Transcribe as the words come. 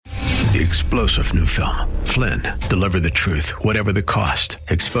The explosive new film, Flynn, deliver the truth, whatever the cost,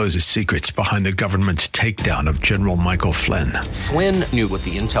 exposes secrets behind the government's takedown of General Michael Flynn. Flynn knew what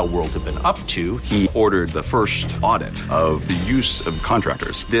the intel world had been up to. He ordered the first audit of the use of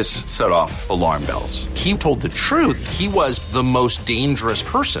contractors. This set off alarm bells. He told the truth. He was the most dangerous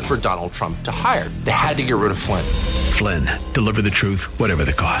person for Donald Trump to hire. They had to get rid of Flynn. Flynn, deliver the truth, whatever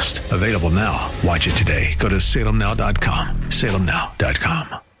the cost. Available now. Watch it today. Go to salemnow.com.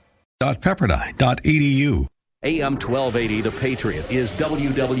 salemnow.com. Pepperdine.edu. AM 1280, The Patriot, is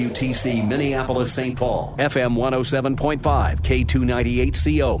WWTC Minneapolis, St. Paul. FM 107.5,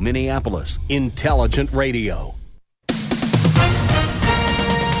 K298CO, Minneapolis. Intelligent Radio.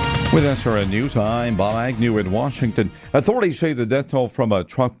 With SRN News, I'm Bob Agnew in Washington. Authorities say the death toll from a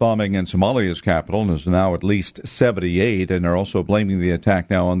truck bombing in Somalia's capital is now at least 78, and they're also blaming the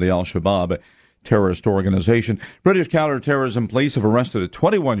attack now on the Al-Shabaab terrorist organization. British counterterrorism police have arrested a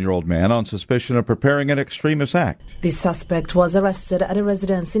 21-year-old man on suspicion of preparing an extremist act. The suspect was arrested at a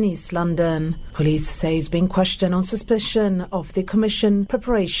residence in East London. Police say he's being questioned on suspicion of the commission,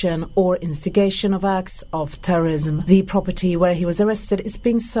 preparation or instigation of acts of terrorism. The property where he was arrested is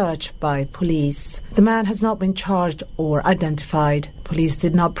being searched by police. The man has not been charged or identified. Police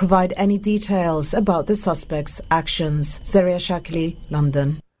did not provide any details about the suspect's actions. Zaria Shakili,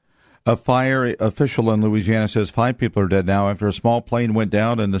 London. A fire official in Louisiana says 5 people are dead now after a small plane went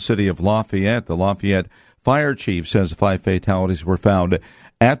down in the city of Lafayette. The Lafayette fire chief says 5 fatalities were found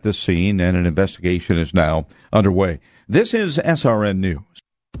at the scene and an investigation is now underway. This is SRN News.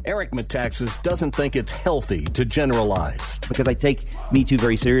 Eric Metaxas doesn't think it's healthy to generalize. Because I take Me Too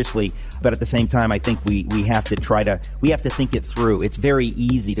very seriously, but at the same time, I think we have to think it through. It's very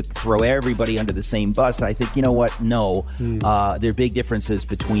easy to throw everybody under the same bus. I think, you know what? No. There are big differences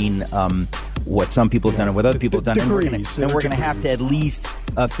between what some people have done and what other people have done. And we're going to have to at least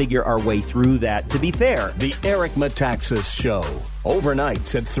figure our way through that, to be fair. The Eric Metaxas Show,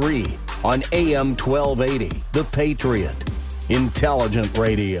 overnights at 3 on AM 1280, The Patriot. Intelligent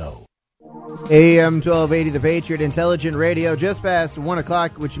Radio. AM 1280, The Patriot, Intelligent Radio, just past 1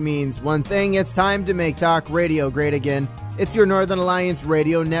 o'clock, which means one thing. It's time to make talk radio great again. It's your Northern Alliance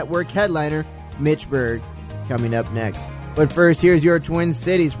Radio Network headliner, Mitch Berg, coming up next. But first, here's your Twin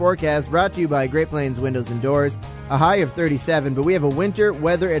Cities forecast, brought to you by Great Plains Windows and Doors. A high of 37, but we have a winter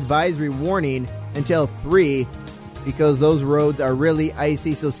weather advisory warning until 3 because those roads are really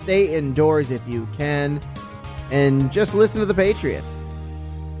icy, so stay indoors if you can. And just listen to The Patriot.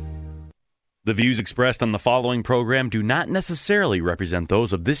 The views expressed on the following program do not necessarily represent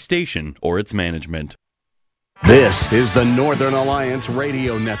those of this station or its management. This is the Northern Alliance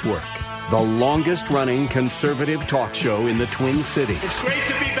Radio Network, the longest-running conservative talk show in the Twin Cities. It's great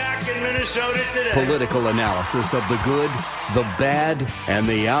to be back in Minnesota today. Political analysis of the good, the bad, and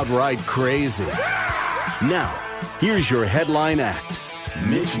the outright crazy. Now, here's your headline act,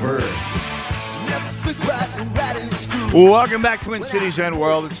 Mitch Berg. Welcome back, Twin Cities and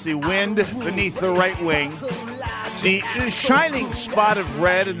World. It's the wind beneath the right wing. The shining spot of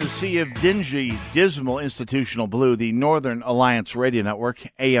red in the sea of dingy, dismal institutional blue, the Northern Alliance Radio Network,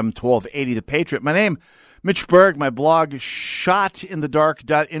 AM 1280, The Patriot. My name, Mitch Berg. My blog,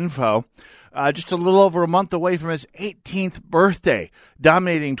 shotinthedark.info. Just a little over a month away from his 18th birthday,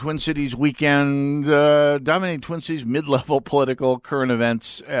 dominating Twin Cities weekend, dominating Twin Cities mid-level political, current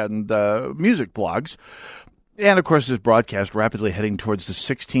events, and music blogs. And, of course, this broadcast rapidly heading towards the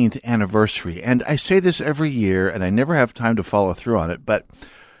 16th anniversary. And I say this every year, and I never have time to follow through on it, but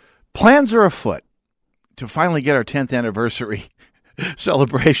plans are afoot to finally get our 10th anniversary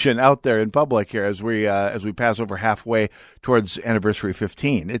celebration out there in public here as we pass over halfway towards anniversary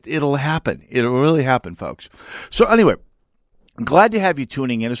 15. It'll happen. It'll really happen, folks. So anyway, glad to have you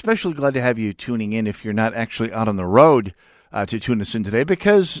tuning in, especially glad to have you tuning in if you're not actually out on the road to tune us in today,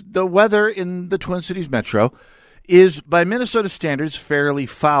 because the weather in the Twin Cities metro is, by Minnesota standards, fairly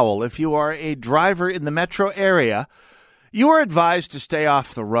foul. If you are a driver in the metro area, you are advised to stay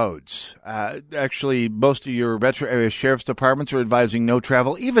off the roads. Actually, most of your metro area sheriff's departments are advising no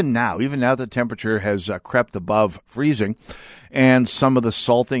travel, even now the temperature has crept above freezing, and some of the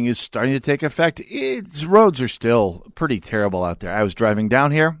salting is starting to take effect. Roads are still pretty terrible out there. I was driving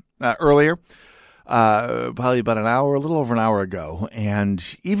down here earlier, probably about a little over an hour ago,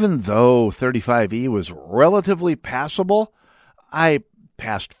 and even though 35E was relatively passable, I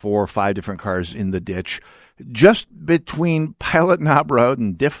passed 4 or 5 different cars in the ditch just between Pilot Knob Road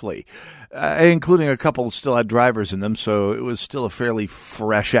and Diffley, including a couple still had drivers in them, so it was still a fairly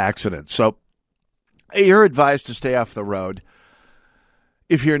fresh accident. So you're advised to stay off the road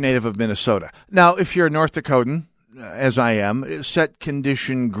if you're a native of Minnesota. Now, if you're a North Dakotan, as I am, set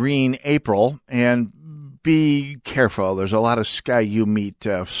condition green April, and be careful. There's a lot of Sky-U meat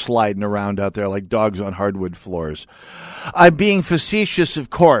sliding around out there like dogs on hardwood floors. I'm being facetious, of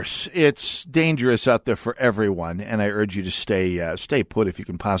course. It's dangerous out there for everyone, and I urge you to stay put if you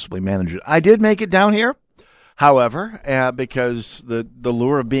can possibly manage it. I did make it down here, however, because the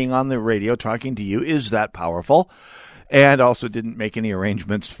lure of being on the radio talking to you is that powerful, and also didn't make any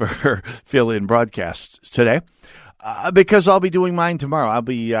arrangements for fill-in broadcasts today. Because I'll be doing mine tomorrow. I'll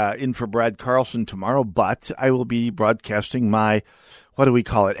be in for Brad Carlson tomorrow, but I will be broadcasting my, what do we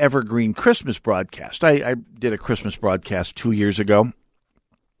call it, evergreen Christmas broadcast. I did a Christmas broadcast 2 years ago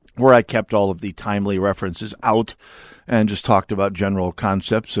where I kept all of the timely references out and just talked about general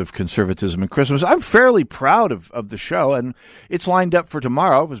concepts of conservatism and Christmas. I'm fairly proud of the show, and it's lined up for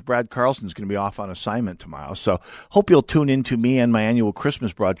tomorrow because Brad Carlson's going to be off on assignment tomorrow. So hope you'll tune in to me and my annual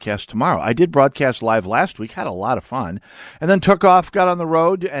Christmas broadcast tomorrow. I did broadcast live last week, had a lot of fun, and then took off, got on the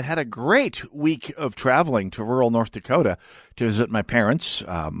road, and had a great week of traveling to rural North Dakota to visit my parents,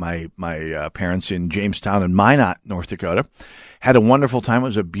 my parents in Jamestown and Minot, North Dakota. Had a wonderful time. It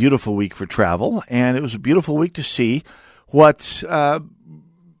was a beautiful week for travel, and it was a beautiful week to see what a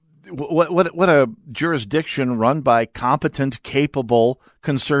jurisdiction run by competent, capable,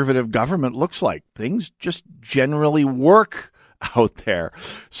 conservative government looks like. Things just generally work out there.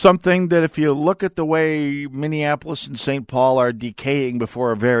 Something that if you look at the way Minneapolis and St. Paul are decaying before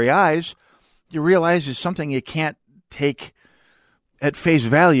our very eyes, you realize is something you can't take at face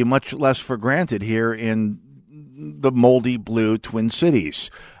value, much less for granted here in the moldy blue Twin Cities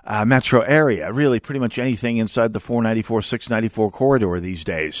metro area. Really, pretty much anything inside the 494, 694 corridor these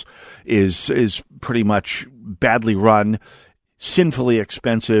days is pretty much badly run, sinfully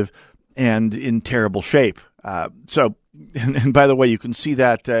expensive, and in terrible shape. And by the way, you can see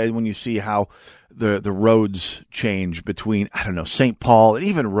that when you see how the roads change between, St. Paul and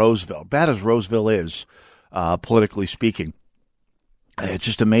even Roseville. Bad as Roseville is, politically speaking. It's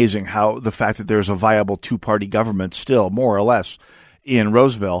just amazing how the fact that there's a viable two-party government still, more or less, in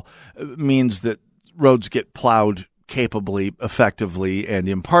Roseville means that roads get plowed capably, effectively, and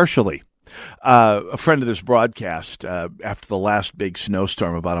impartially. A friend of this broadcast, after the last big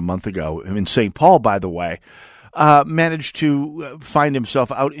snowstorm about a month ago, in St. Paul, by the way, managed to find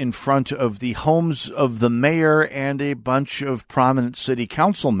himself out in front of the homes of the mayor and a bunch of prominent city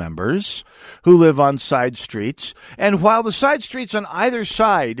council members who live on side streets. And while the side streets on either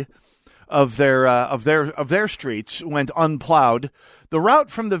side of their streets went unplowed, the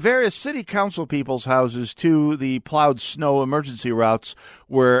route from the various city council people's houses to the plowed snow emergency routes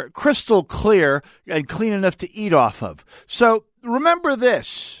were crystal clear and clean enough to eat off of. So remember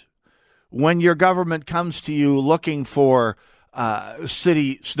this. When your government comes to you looking for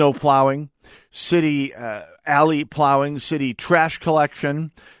city snow plowing, city alley plowing, city trash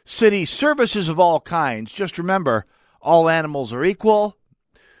collection, city services of all kinds, just remember, all animals are equal,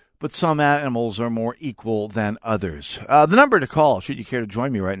 but some animals are more equal than others. The number to call, should you care to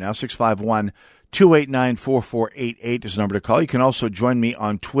join me right now, 651-289-4488 is the number to call. You can also join me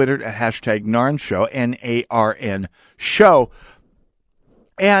on Twitter at #NARN Show, NARN Show.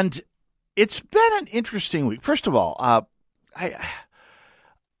 And it's been an interesting week. First of all, I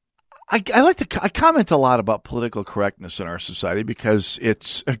comment a lot about political correctness in our society because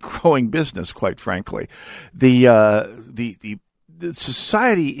it's a growing business, quite frankly. The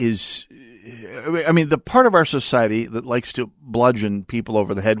society is, the part of our society that likes to bludgeon people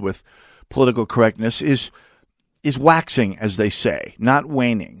over the head with political correctness is waxing, as they say, not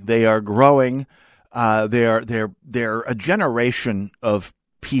waning. They are growing. They're a generation of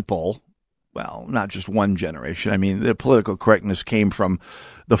people. Well, not just one generation. The political correctness came from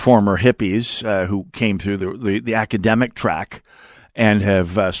the former hippies who came through the academic track and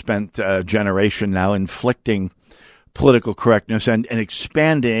have spent a generation now inflicting political correctness and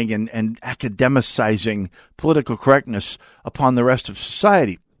expanding and academicizing political correctness upon the rest of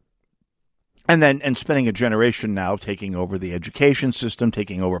society. And spending a generation now taking over the education system,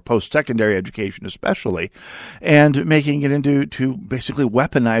 taking over post-secondary education especially, and making it into basically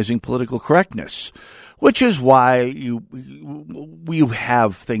weaponizing political correctness, which is why we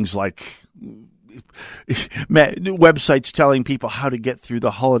have things like websites telling people how to get through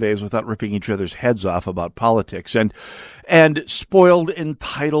the holidays without ripping each other's heads off about politics, and spoiled,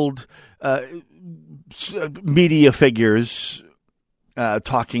 entitled media figures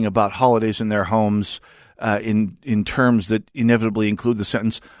talking about holidays in their homes in terms that inevitably include the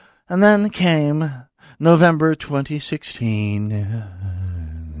sentence, and then came November 2016.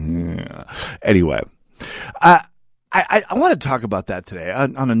 Anyway, I want to talk about that today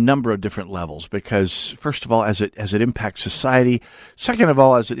on a number of different levels because, first of all, as it impacts society, second of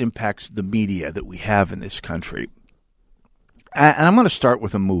all, as it impacts the media that we have in this country. And I'm going to start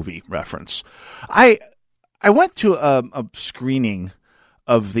with a movie reference. I went to a screening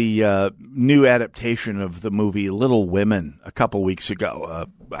of the new adaptation of the movie Little Women a couple weeks ago.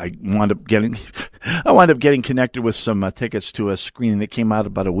 I wound up getting connected with some tickets to a screening that came out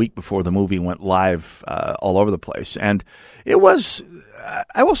about a week before the movie went live all over the place. And it was,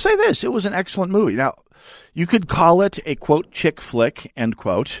 I will say this, it was an excellent movie. Now, you could call it a, quote, chick flick, end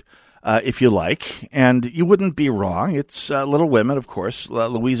quote, if you like, and you wouldn't be wrong. It's Little Women, of course,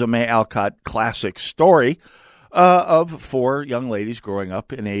 Louisa May Alcott classic story of four young ladies growing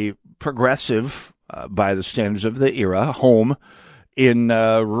up in a progressive, by the standards of the era, home in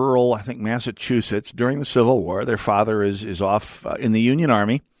rural, I think, Massachusetts during the Civil War. Their father is off in the Union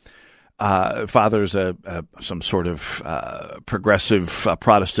Army. Father's some sort of progressive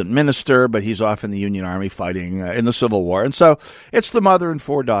Protestant minister, but he's off in the Union Army fighting in the Civil War. And so it's the mother and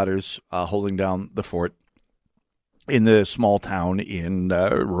four daughters holding down the fort in the small town in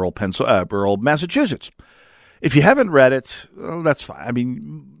rural Massachusetts. If you haven't read it, well, that's fine. I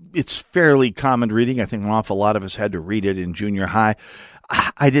mean, it's fairly common reading. I think an awful lot of us had to read it in junior high.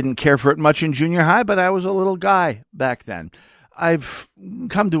 I didn't care for it much in junior high, but I was a little guy back then. I've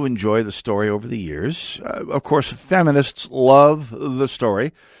come to enjoy the story over the years. Of course, feminists love the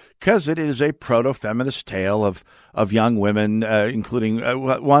story because it is a proto-feminist tale of young women, including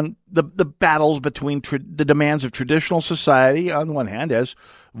the battles between the demands of traditional society on one hand, as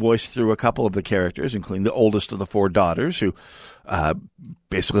voiced through a couple of the characters, including the oldest of the four daughters, who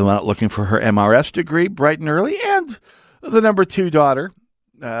basically went out looking for her MRS degree bright and early, and the number two daughter,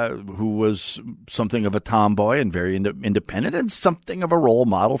 who was something of a tomboy and very independent and something of a role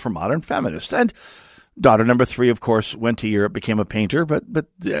model for modern feminists. And daughter number three, of course, went to Europe, became a painter,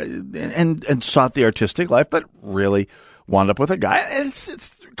 and sought the artistic life, but really wound up with a guy. It's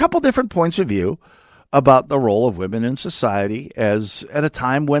a couple different points of view about the role of women in society as at a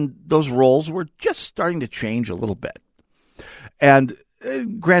time when those roles were just starting to change a little bit. And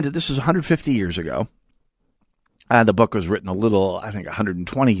granted, this is 150 years ago. The book was written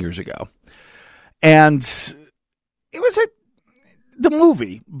 120 years ago. And it was the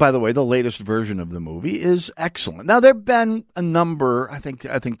movie, by the way, the latest version of the movie is excellent. Now, there have been a number, I think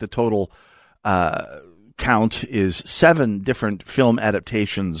the total count is 7 different film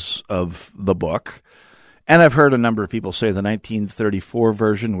adaptations of the book. And I've heard a number of people say the 1934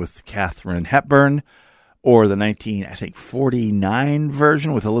 version with Katharine Hepburn or the 1949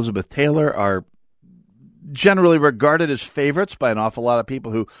 version with Elizabeth Taylor are generally regarded as favorites by an awful lot of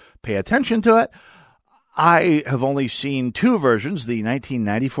people who pay attention to it. I have only seen 2 versions, the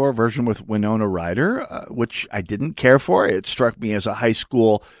 1994 version with Winona Ryder, which I didn't care for. It struck me as a high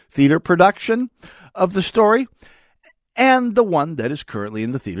school theater production of the story, and the one that is currently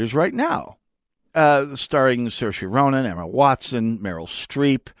in the theaters right now, starring Saoirse Ronan, Emma Watson, Meryl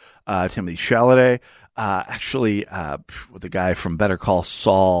Streep, Timothée Chalamet, with the guy from Better Call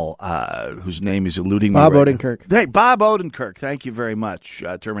Saul, whose name is eluding me. Bob Odenkirk. Hey, Bob Odenkirk. Thank you very much,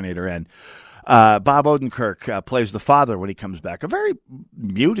 Terminator N. Bob Odenkirk plays the father when he comes back. A very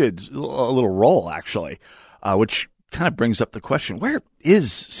muted little role, actually, which kind of brings up the question, where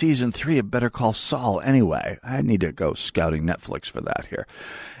is season 3 of Better Call Saul anyway? I need to go scouting Netflix for that here.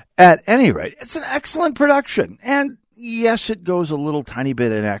 At any rate, it's an excellent production. And yes, it goes a little tiny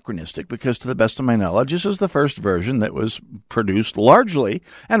bit anachronistic because, to the best of my knowledge, this is the first version that was produced largely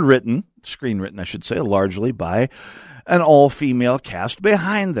and screenwritten, I should say, largely by an all-female cast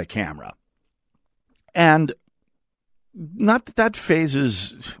behind the camera. And not that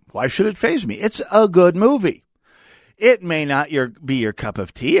phases, why should it faze me? It's a good movie. It may not be your cup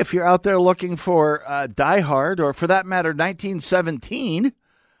of tea. If you're out there looking for Die Hard, or for that matter, 1917,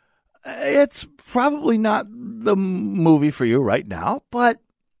 it's probably not the movie for you right now. But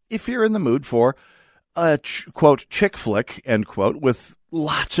if you're in the mood for a, quote, chick flick, end quote, with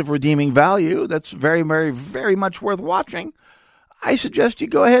lots of redeeming value that's very, very, very much worth watching, I suggest you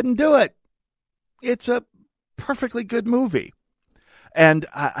go ahead and do it. It's a perfectly good movie. And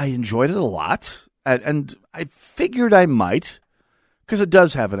I enjoyed it a lot. And I figured I might, because it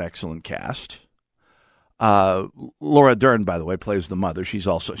does have an excellent cast. Laura Dern, by the way, plays the mother.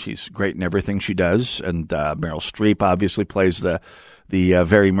 She's great in everything she does. And Meryl Streep obviously plays the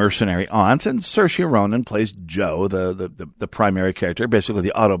very mercenary aunt. And Saoirse Ronan plays Jo, the primary character, basically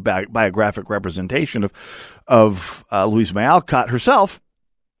the autobiographic representation of Louisa May Alcott herself.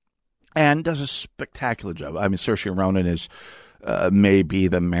 And does a spectacular job. I mean, Saoirse Ronan is maybe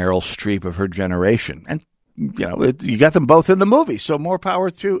the Meryl Streep of her generation. And you got them both in the movie, so more power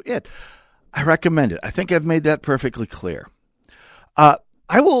to it. I recommend it. I think I've made that perfectly clear. I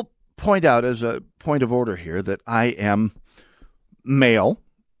will point out as a point of order here that I am male.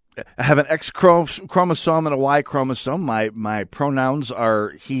 I have an X chromosome and a Y chromosome. My pronouns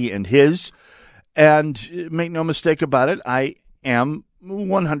are he and his. And make no mistake about it, I am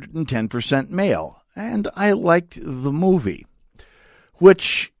 110% male. And I liked the movie,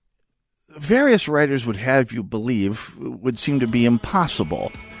 which various writers would have you believe would seem to be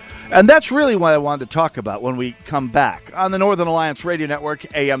impossible. And that's really what I wanted to talk about when we come back on the Northern Alliance Radio Network,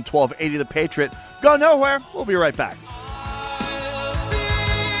 AM 1280 The Patriot. Go nowhere. We'll be right back.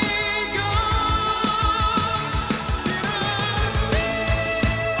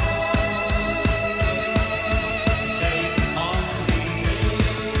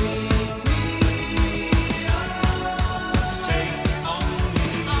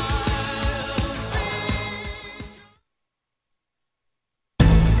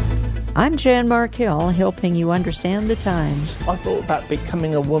 I'm Jan Markell, helping you understand the times. I thought that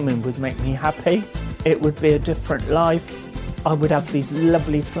becoming a woman would make me happy. It would be a different life. I would have these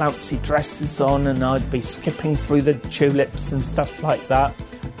lovely flouncy dresses on and I'd be skipping through the tulips and stuff like that.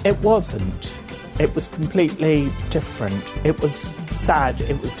 It wasn't. It was completely different. It was sad.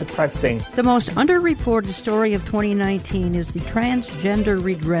 It was depressing. The most underreported story of 2019 is the transgender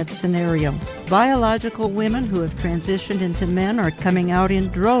regret scenario. Biological women who have transitioned into men are coming out in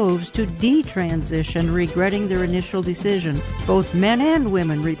droves to detransition, regretting their initial decision. Both men and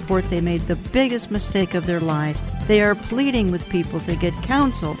women report they made the biggest mistake of their life. They are pleading with people to get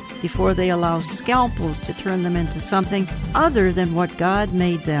counsel before they allow scalpels to turn them into something other than what God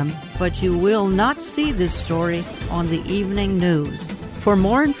made them. But you will not see this story on the evening news. For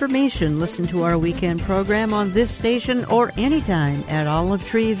more information, listen to our weekend program on this station or anytime at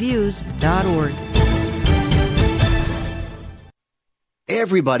olivetreeviews.org.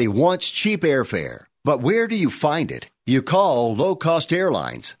 Everybody wants cheap airfare, but where do you find it? You call low-cost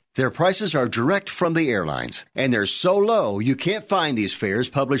airlines. Their prices are direct from the airlines, and they're so low you can't find these fares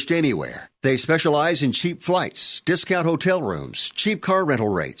published anywhere. They specialize in cheap flights, discount hotel rooms, cheap car rental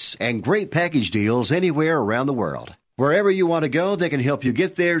rates, and great package deals anywhere around the world. Wherever you want to go, they can help you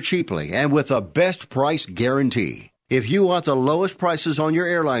get there cheaply and with a best price guarantee. If you want the lowest prices on your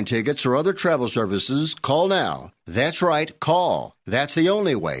airline tickets or other travel services, call now. That's right, call. That's the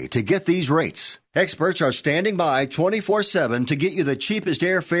only way to get these rates. Experts are standing by 24/7 to get you the cheapest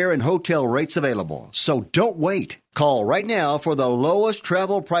airfare and hotel rates available. So don't wait. Call right now for the lowest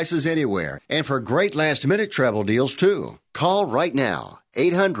travel prices anywhere and for great last-minute travel deals, too. Call right now.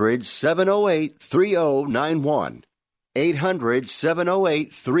 800-708-3091.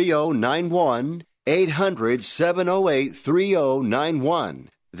 800-708-3091. 800-708-3091.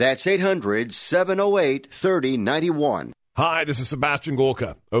 That's 800-708-3091. Hi, this is Sebastian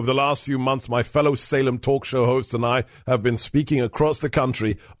Gorka. Over the last few months, my fellow Salem talk show hosts and I have been speaking across the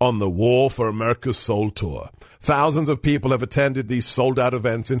country on the War for America's Soul Tour. Thousands of people have attended these sold-out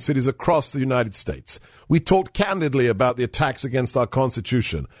events in cities across the United States. We talked candidly about the attacks against our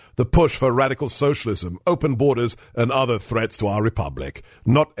Constitution, the push for radical socialism, open borders, and other threats to our republic.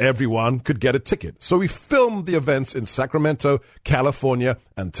 Not everyone could get a ticket, so we filmed the events in Sacramento, California,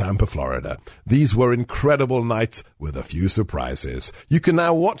 and Tampa, Florida. These were incredible nights with a few surprises. You can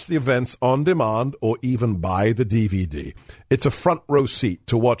now watch the events on demand or even buy the DVD. It's a front row seat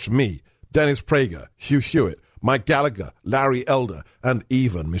to watch me, Dennis Prager, Hugh Hewitt, Mike Gallagher, Larry Elder, and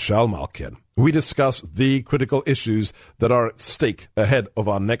even Michelle Malkin. We discuss the critical issues that are at stake ahead of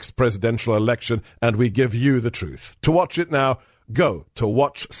our next presidential election, and we give you the truth. To watch it now, go to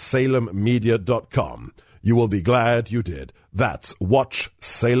watchsalemmedia.com. You will be glad you did. That's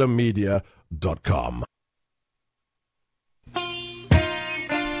watchsalemmedia.com.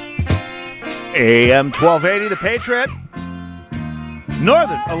 AM 1280, The Patriot,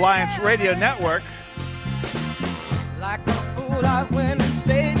 Northern Alliance Radio Network. Like a fool, I went and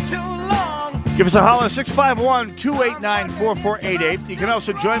stayed too long. Give us a holler, 651-289-4488. You can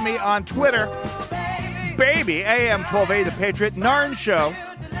also join me on Twitter, baby, AM 1280, The Patriot, Narn Show.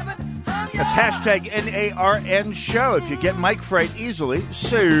 That's hashtag NARN Show if you get Mike Freight easily.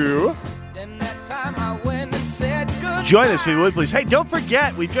 So, join us if you would, please. Hey, don't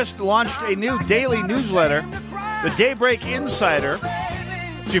forget, we just launched a new daily newsletter, the Daybreak Insider.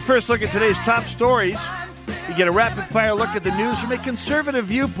 It's your first look at today's top stories. You get a rapid-fire look at the news from a conservative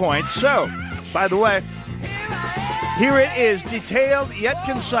viewpoint. So, by the way, here it is, detailed yet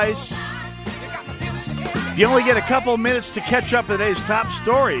concise. If you only get a couple minutes to catch up with today's top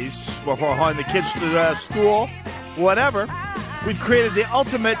stories before hauling the kids to school, whatever, we've created the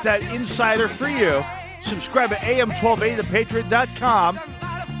ultimate insider for you. Subscribe at am1280thepatriot.com.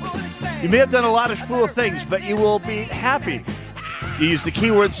 You may have done a lot of fool things, but you will be happy. You use the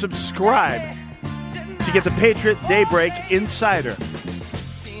keyword subscribe to get the Patriot Daybreak Insider.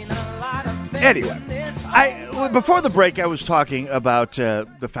 Anyway, before the break, I was talking about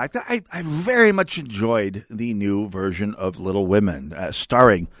the fact that I very much enjoyed the new version of Little Women,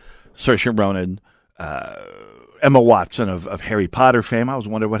 starring Saoirse Ronan, Emma Watson of Harry Potter fame. I was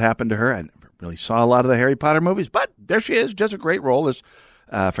wondering what happened to her. I never really saw a lot of the Harry Potter movies, but there she is, does a great role as,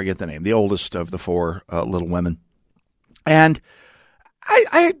 forget the name, the oldest of the four Little Women. And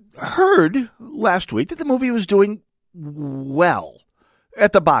I heard last week that the movie was doing well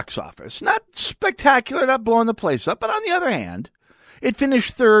at the box office. Not spectacular, not blowing the place up, but on the other hand, it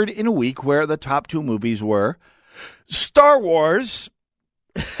finished third in a week where the top two movies were Star Wars,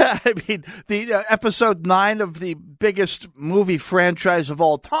 I mean, the episode 9 of the biggest movie franchise of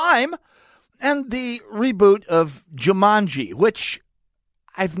all time, and the reboot of Jumanji, which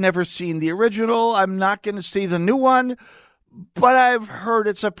I've never seen the original. I'm not going to see the new one, but I've heard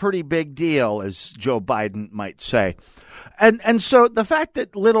it's a pretty big deal, as Joe Biden might say. And so the fact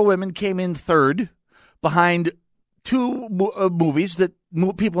that Little Women came in third behind two movies that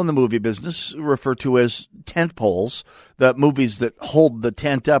people in the movie business refer to as tent poles, the movies that hold the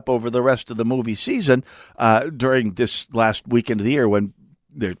tent up over the rest of the movie season during this last weekend of the year when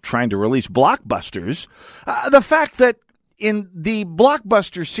they're trying to release blockbusters. The fact that in the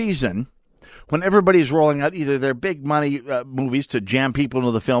blockbuster season, when everybody's rolling out either their big money movies to jam people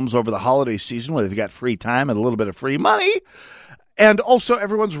into the films over the holiday season where they've got free time and a little bit of free money, and also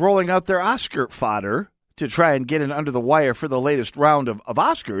everyone's rolling out their Oscar fodder to try and get in under the wire for the latest round of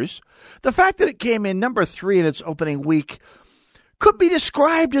Oscars, the fact that it came in number 3 in its opening week could be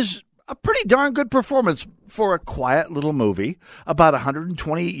described as a pretty darn good performance for a quiet little movie about a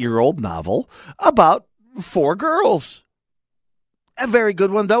 128-year-old novel about 4 girls. A very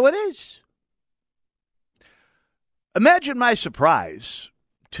good one, though it is. Imagine my surprise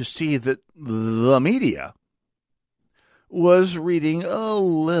to see that the media was reading a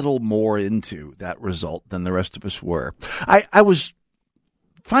little more into that result than the rest of us were. I was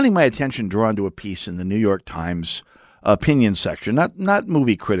finding my attention drawn to a piece in the New York Times opinion section, not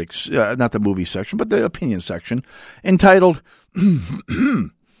movie critics, not the movie section, but the opinion section, entitled,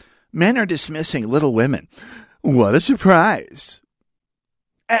 Men Are Dismissing Little Women. What a surprise.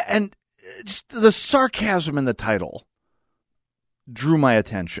 And just the sarcasm in the title drew my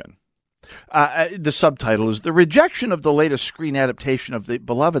attention. The subtitle is, The Rejection of the Latest Screen Adaptation of the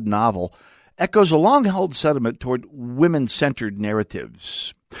Beloved Novel Echoes a Long-Held Sentiment Toward Women-Centered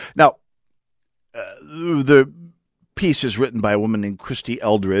Narratives. Now, the piece is written by a woman named Christy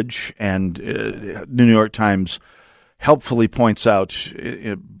Eldridge, and the New York Times helpfully points out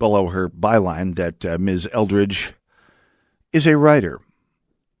below her byline that Ms. Eldridge is a writer.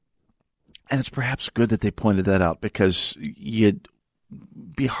 And it's perhaps good that they pointed that out, because you'd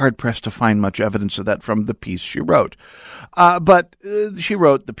be hard-pressed to find much evidence of that from the piece she wrote. But she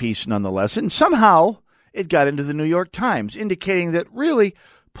wrote the piece nonetheless, and somehow it got into the New York Times, indicating that really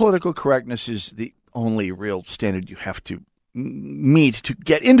political correctness is the only real standard you have to meet to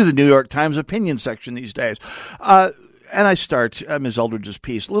get into the New York Times opinion section these days. And I start Ms. Eldridge's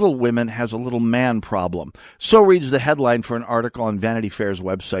piece, Little Women has a little man problem. So reads the headline for an article on Vanity Fair's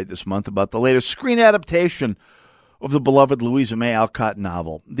website this month about the latest screen adaptation of the beloved Louisa May Alcott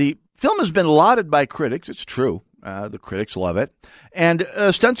novel. The film has been lauded by critics. It's true. The critics love it. And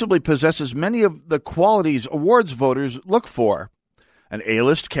ostensibly possesses many of the qualities awards voters look for. An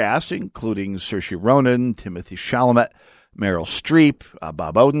A-list cast, including Saoirse Ronan, Timothée Chalamet, Meryl Streep,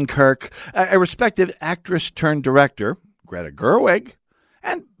 Bob Odenkirk, a respected actress-turned-director, Greta Gerwig,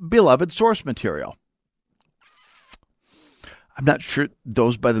 and beloved source material. I'm not sure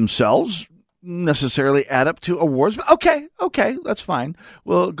those by themselves necessarily add up to awards, but okay, that's fine.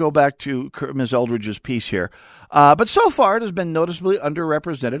 We'll go back to Ms. Eldridge's piece here. But so far, it has been noticeably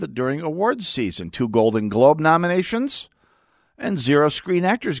underrepresented during awards season. 2 Golden Globe nominations and 0 Screen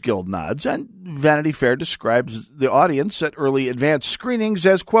Actors Guild nods. And Vanity Fair describes the audience at early advanced screenings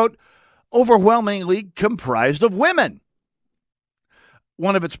as, quote, overwhelmingly comprised of women.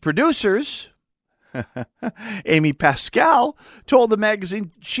 One of its producers, Amy Pascal, told the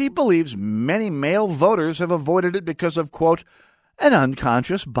magazine she believes many male voters have avoided it because of, quote, an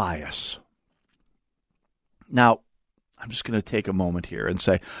unconscious bias. Now, I'm just going to take a moment here and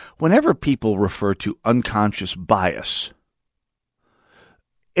say, whenever people refer to unconscious bias,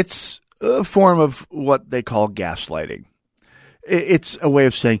 it's a form of what they call gaslighting. It's a way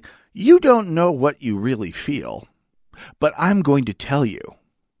of saying, you don't know what you really feel, but I'm going to tell you.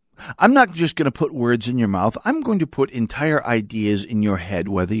 I'm not just going to put words in your mouth. I'm going to put entire ideas in your head,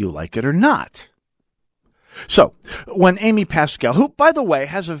 whether you like it or not. So, when Amy Pascal, who, by the way,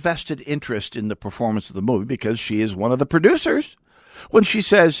 has a vested interest in the performance of the movie because she is one of the producers, when she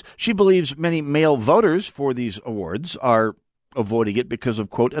says she believes many male voters for these awards are avoiding it because of,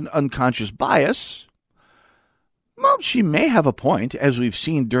 quote, an unconscious bias, well, she may have a point. As we've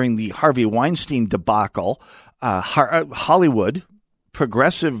seen during the Harvey Weinstein debacle, Hollywood,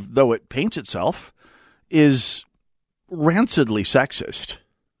 progressive though it paints itself, is rancidly sexist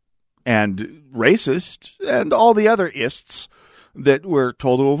and racist and all the other ists that we're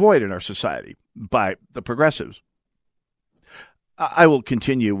told to avoid in our society by the progressives. I will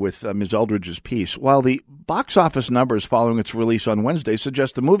continue with Ms. Eldridge's piece. While the box office numbers following its release on Wednesday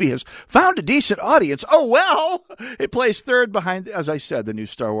suggest the movie has found a decent audience, it placed third behind, as I said, the new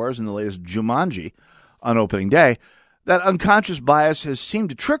Star Wars and the latest Jumanji on opening day. That unconscious bias has seemed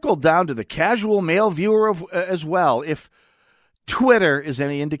to trickle down to the casual male viewer as well. If Twitter is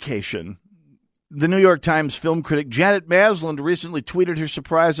any indication, the New York Times film critic Janet Maslin recently tweeted her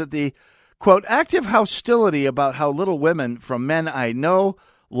surprise at the, quote, active hostility about how little women from men I know,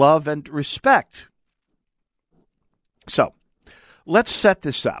 love, and respect. So, let's set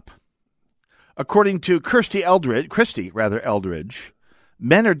this up. According to Christy Eldridge,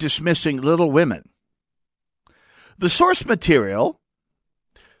 men are dismissing Little Women. The source material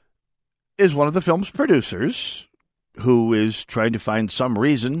is one of the film's producers who is trying to find some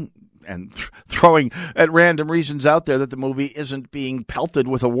reason and throwing at random reasons out there that the movie isn't being pelted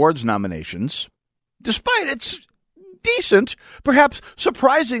with awards nominations, despite its decent, perhaps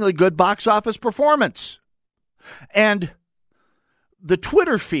surprisingly good box office performance. And the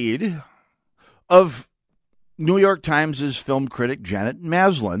Twitter feed of New York Times' film critic Janet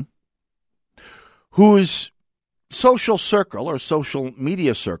Maslin, whose social circle or social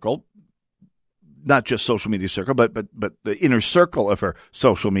media circle, not just social media circle, but the inner circle of her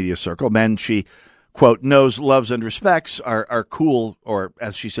social media circle, men she, quote, knows, loves, and respects are cool, or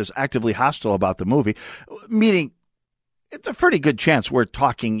as she says, actively hostile about the movie, meaning it's a pretty good chance we're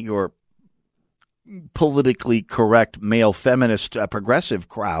talking your politically correct male feminist progressive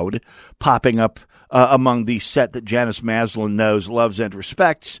crowd popping up among the set that Janice Maslin knows, loves, and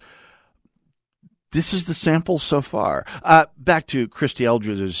respects. This is the sample so far. Back to Christy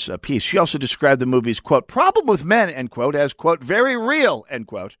Eldridge's piece. She also described the movie's, quote, problem with men, end quote, as, quote, very real, end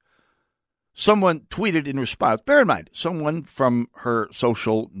quote. Someone tweeted in response, bear in mind, someone from her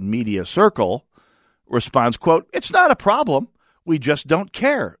social media circle responds, quote, it's not a problem. We just don't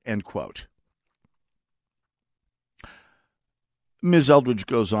care, end quote. Ms. Eldridge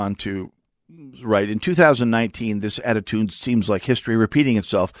goes on to write, in 2019, this attitude seems like history repeating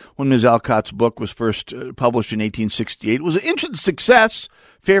itself. When Ms. Alcott's book was first published in 1868, it was an instant success,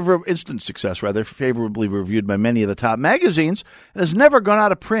 favorably reviewed by many of the top magazines, and has never gone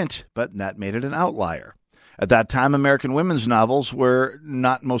out of print, but that made it an outlier. At that time, American women's novels were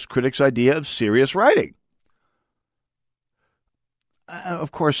not most critics' idea of serious writing.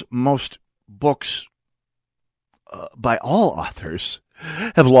 Of course, most books by all authors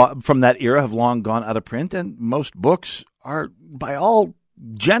from that era have long gone out of print, and most books are, by all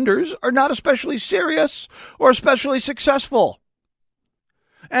genders, are not especially serious or especially successful.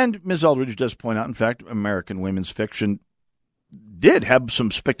 And Ms. Eldridge does point out, in fact, American women's fiction did have some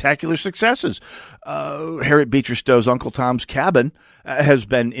spectacular successes. Harriet Beecher Stowe's Uncle Tom's Cabin has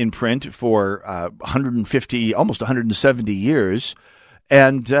been in print for 150, almost 170 years,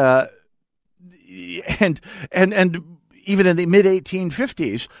 and even in the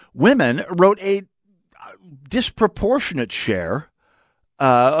mid-1850s, women wrote a disproportionate share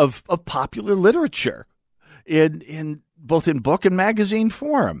of popular literature in both in book and magazine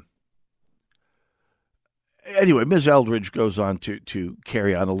form. Anyway, Ms. Eldridge goes on to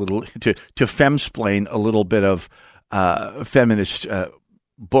carry on a little, to femsplain a little bit of feminist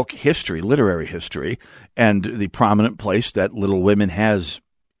book history, literary history, and the prominent place that Little Women has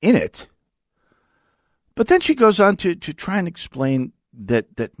in it. But then she goes on to try and explain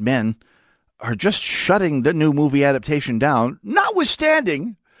that men are just shutting the new movie adaptation down,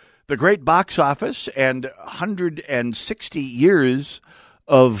 notwithstanding the great box office and 160 years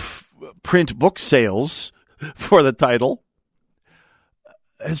of print book sales for the title,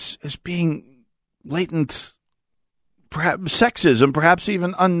 as being latent, perhaps sexism, perhaps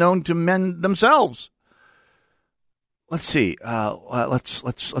even unknown to men themselves. Let's see.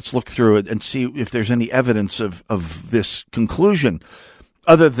 Let's look through it and see if there's any evidence of this conclusion,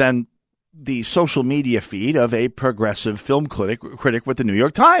 other than the social media feed of a progressive film critic with the New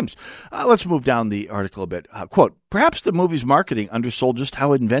York Times. Let's move down the article a bit. Quote, perhaps the movie's marketing undersold just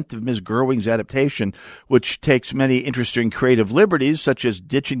how inventive Ms. Gerwig's adaptation, which takes many interesting creative liberties, such as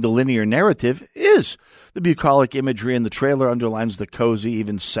ditching the linear narrative, is. The bucolic imagery in the trailer underlines the cozy,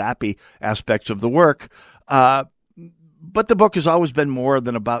 even sappy aspects of the work. But the book has always been more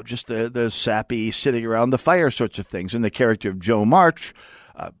than about just the sappy sitting around the fire sorts of things. And the character of Jo March,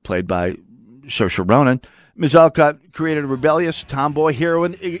 played by Saoirse Ronan, Ms. Alcott created a rebellious tomboy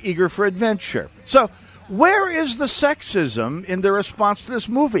heroine eager for adventure. So where is the sexism in the response to this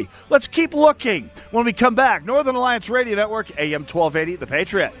movie? Let's keep looking. When we come back, Northern Alliance Radio Network, AM 1280, The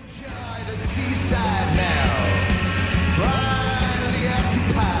Patriot.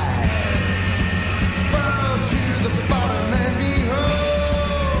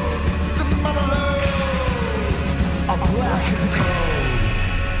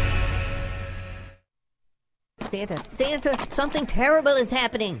 Santa, something terrible is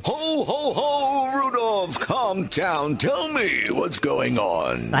happening. Ho, ho, ho, Rudolph, calm down. Tell me what's going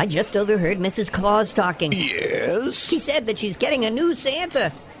on. I just overheard Mrs. Claus talking. Yes? She said that she's getting a new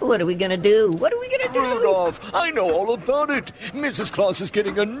Santa. What are we going to do? What are we going to do? Rudolph, I know all about it. Mrs. Claus is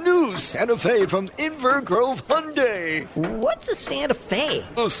getting a new Santa Fe from Inver Grove Hyundai. What's a Santa Fe?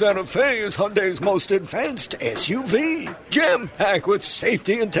 The Santa Fe is Hyundai's most advanced SUV. Jam-packed with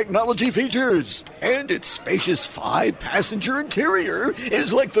safety and technology features. And its spacious 5-passenger interior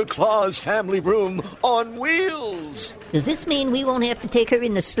is like the Claus family room on wheels. Does this mean we won't have to take her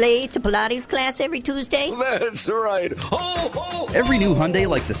in the sleigh to Pilates class every Tuesday? That's right. Ho, ho, ho. Every new Hyundai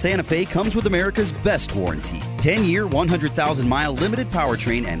like the Santa Fe comes with America's best warranty. 10-year, 100,000-mile limited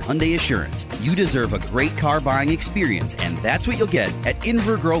powertrain and Hyundai Assurance. You deserve a great car buying experience, and that's what you'll get at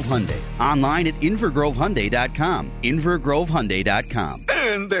Inver Grove Hyundai. Online at InverGroveHyundai.com. InverGroveHyundai.com.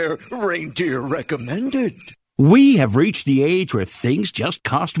 And they're reindeer recommended. We have reached the age where things just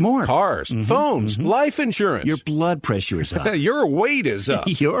cost more. Cars, phones, life insurance. Your blood pressure is up. Your weight is up.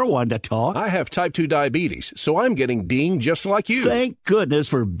 You're one to talk. I have type 2 diabetes, so I'm getting dinged just like you. Thank goodness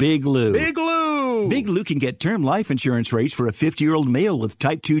for Big Lou. Big Lou! Big Lou can get term life insurance rates for a 50-year-old male with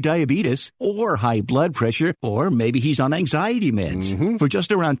type 2 diabetes or high blood pressure, or maybe he's on anxiety meds, for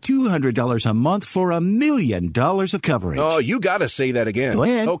just around $200 a month for $1 million of coverage. Oh, you got to say that again. Go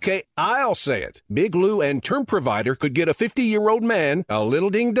ahead. Okay, I'll say it. Big Lou and term provider could get a 50-year-old man, a little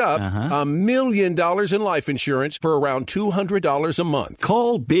dinged up, $1 million in life insurance for around $200 a month.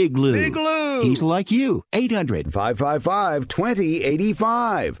 Call Big Lou. Big Lou. He's like you.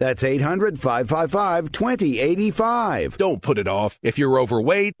 800-555-2085. That's 800-555-2085. Don't put it off. If you're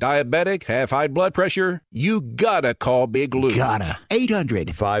overweight, diabetic, have high blood pressure, you gotta call Big Lou. Gotta.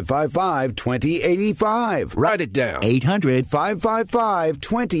 800-555-2085. Write it down.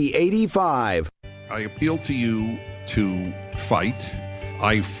 800-555-2085. I appeal to you to fight.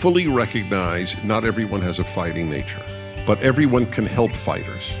 I fully recognize not everyone has a fighting nature, but everyone can help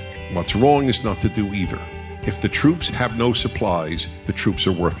fighters. What's wrong is not to do either. If the troops have no supplies, the troops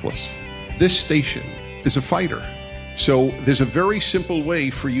are worthless. This station is a fighter. So there's a very simple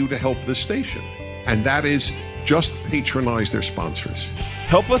way for you to help this station, and that is just patronize their sponsors.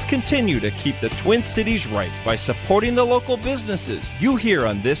 Help us continue to keep the Twin Cities right by supporting the local businesses you hear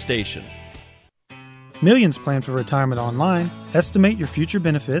on this station. Millions plan for retirement online. Estimate your future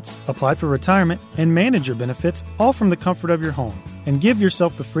benefits, apply for retirement, and manage your benefits all from the comfort of your home. And give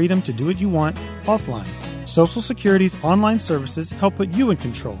yourself the freedom to do what you want offline. Social Security's online services help put you in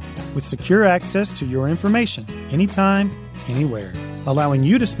control with secure access to your information anytime, anywhere, allowing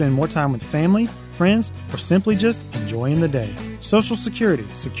you to spend more time with family, friends, or simply just enjoying the day. Social Security,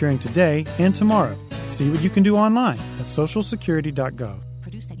 securing today and tomorrow. See what you can do online at socialsecurity.gov.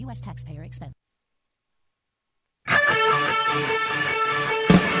 Produced at U.S. taxpayer expense.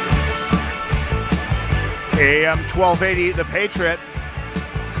 AM 1280, The Patriot,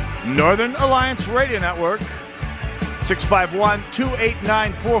 Northern Alliance Radio Network,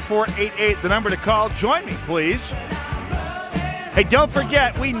 651-289-4488, the number to call. Join me, please. Hey, don't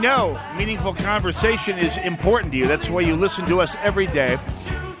forget, we know meaningful conversation is important to you. That's why you listen to us every day.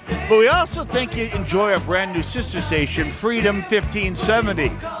 But we also think you enjoy our brand new sister station, Freedom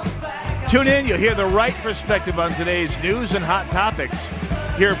 1570. Tune in, you'll hear the right perspective on today's news and hot topics.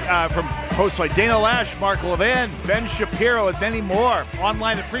 Hear from hosts like Dana Lash, Mark Levin, Ben Shapiro, and many more.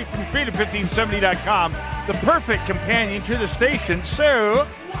 Online at freedom1570.com, the perfect companion to the station. So,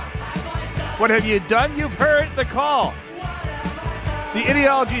 what have you done? You've heard the call. The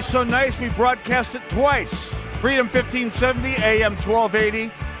ideology is so nice, we broadcast it twice. Freedom 1570, AM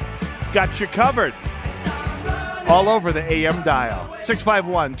 1280, got you covered. all over the AM dial.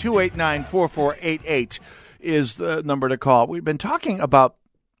 651-289-4488 is the number to call. We've been talking about,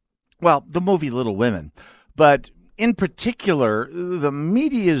 well, the movie Little Women, but in particular, the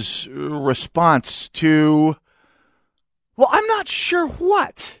media's response to, well, I'm not sure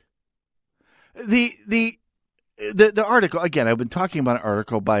what. The article, again, I've been talking about an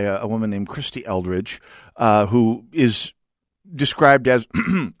article by a woman named Christy Eldridge, who is described as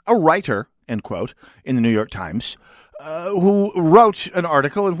a writer, end quote, in the New York Times, who wrote an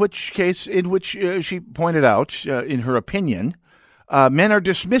article in which she pointed out, in her opinion, men are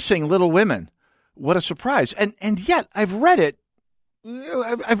dismissing Little Women. What a surprise. And yet, I've read it.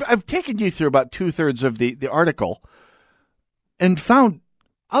 I've taken you through about 2/3 of the article and found,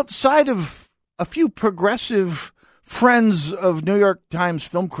 outside of a few progressive friends of New York Times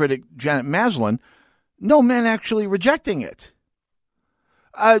film critic Janet Maslin, no men actually rejecting it.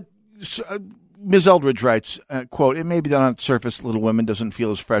 Ms. Eldridge writes, quote, "It may be that on its surface, Little Women doesn't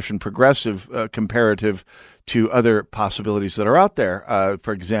feel as fresh and progressive comparative to other possibilities that are out there.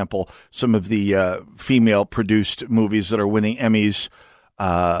 For example, some of the female-produced movies that are winning Emmys,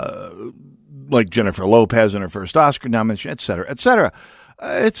 like Jennifer Lopez and her first Oscar nomination, et cetera, et cetera.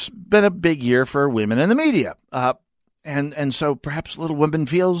 It's been a big year for women in the media. And so perhaps Little Women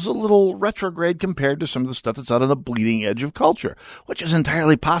feels a little retrograde compared to some of the stuff that's out on the bleeding edge of culture, which is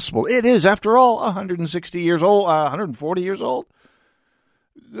entirely possible. It is, after all, 160 years old, 140 years old.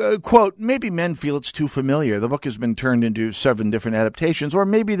 Quote, maybe men feel it's too familiar. The book has been turned into 7 different adaptations, or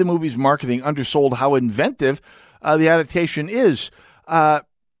maybe the movie's marketing undersold how inventive the adaptation is. But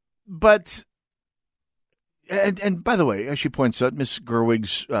by the way, as she points out, Miss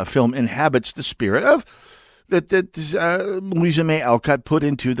Gerwig's film inhabits the spirit of that Louisa May Alcott put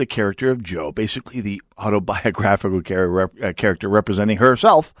into the character of Jo, basically the autobiographical character representing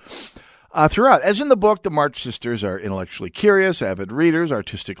herself throughout. As in the book, the March sisters are intellectually curious, avid readers,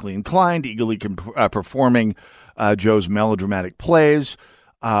 artistically inclined, eagerly performing Jo's melodramatic plays,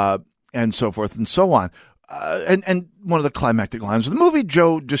 and so forth and so on. And one of the climactic lines of the movie,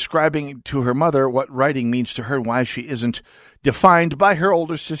 Jo describing to her mother what writing means to her and why she isn't defined by her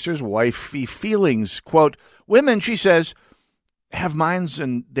older sister's wifey feelings. Quote, women, she says, have minds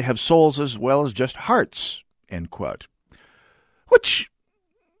and they have souls as well as just hearts, end quote. Which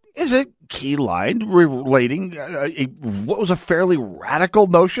is a key line relating what was a fairly radical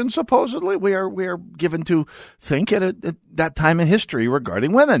notion, supposedly, we are given to think at that time in history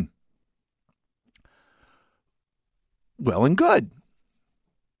regarding women. Well and good.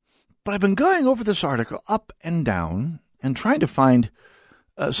 But I've been going over this article up and down and trying to find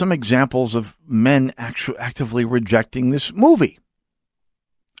some examples of men actively rejecting this movie.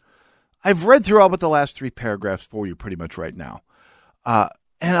 I've read through all but the last 3 paragraphs for you pretty much right now. And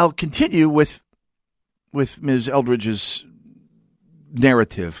I'll continue with Ms. Eldridge's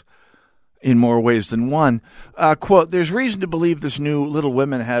narrative in more ways than one. Quote, there's reason to believe this new Little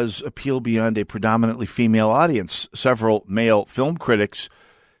Women has appeal beyond a predominantly female audience. Several male film critics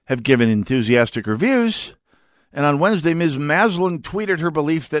have given enthusiastic reviews. And on Wednesday, Ms. Maslin tweeted her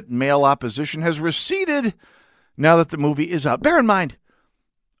belief that male opposition has receded now that the movie is out. Bear in mind,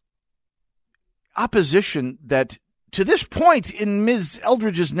 opposition that to this point in Ms.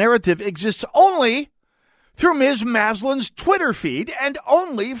 Eldridge's narrative exists only through Ms. Maslin's Twitter feed and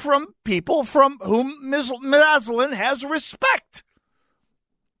only from people from whom Ms. Maslin has respect.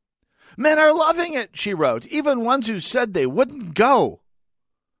 Men are loving it, she wrote, even ones who said they wouldn't go.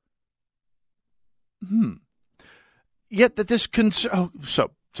 Yet that this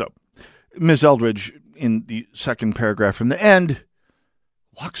so Ms. Eldridge, in the second paragraph from the end,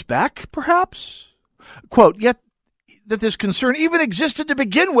 walks back, perhaps? Quote, yet that this concern even existed to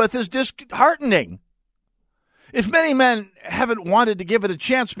begin with is disheartening. If many men haven't wanted to give it a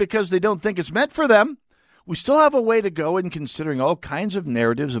chance because they don't think it's meant for them, we still have a way to go in considering all kinds of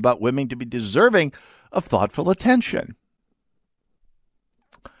narratives about women to be deserving of thoughtful attention.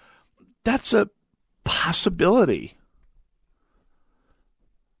 That's a possibility.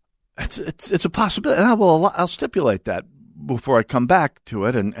 It's a possibility, and I'll stipulate that before I come back to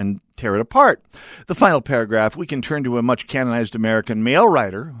it and tear it apart. The final paragraph, we can turn to a much canonized American male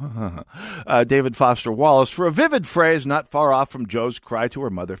writer, David Foster Wallace, for a vivid phrase not far off from Jo's cry to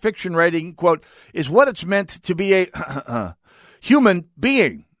her mother. Fiction writing, quote, is what it's meant to be a human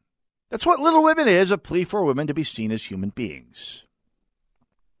being. That's what Little Women is, a plea for women to be seen as human beings.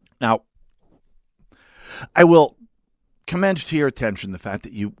 Now, I will commend to your attention the fact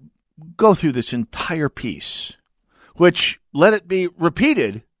that you go through this entire piece, which, let it be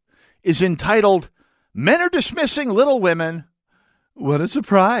repeated, is entitled, Men Are Dismissing Little Women. What a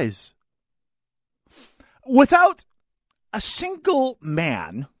surprise. without a single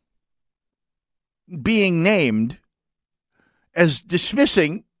man being named as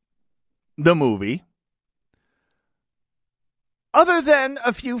dismissing the movie, other than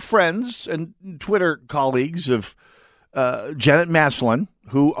a few friends and Twitter colleagues of Janet Maslin,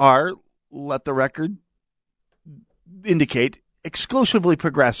 who are, let the record indicate, exclusively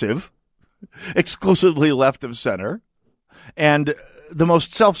progressive, exclusively left of center, and the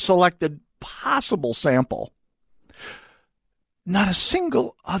most self-selected possible sample. Not a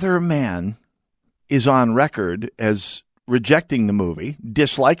single other man is on record as rejecting the movie,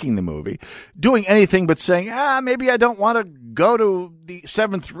 disliking the movie, doing anything but saying, maybe I don't want to go to the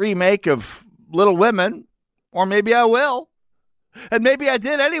 7th remake of Little Women, or maybe I will, and maybe I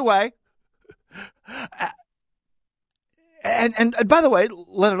did anyway. And by the way,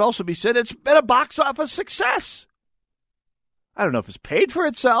 let it also be said, it's been a box office success. I don't know if it's paid for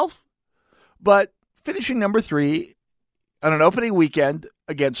itself, but finishing number 3 on an opening weekend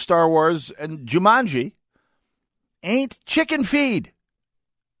against Star Wars and Jumanji ain't chicken feed.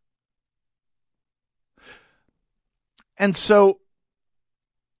 And so,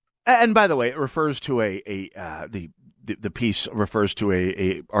 and by the way, it refers to the piece refers to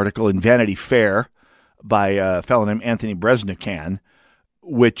a article in Vanity Fair by a fellow named Anthony Breznican,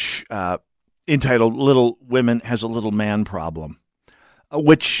 which entitled "Little Women Has a Little Man Problem,"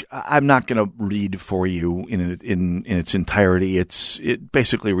 which I'm not going to read for you in its entirety. It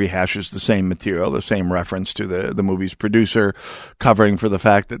basically rehashes the same material, the same reference to the movie's producer, covering for the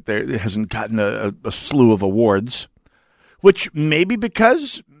fact that it hasn't gotten a slew of awards, which may be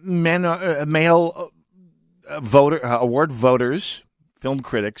because male award voters, film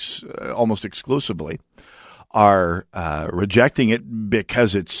critics almost exclusively, are rejecting it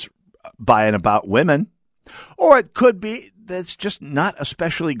because it's by and about women. Or it could be that it's just not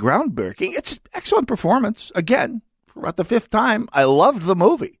especially groundbreaking. It's an excellent performance. Again, for about the 5th time, I loved the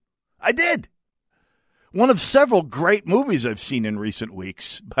movie. I did. One of several great movies I've seen in recent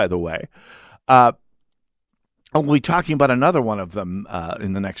weeks, by the way. We'll be talking about another one of them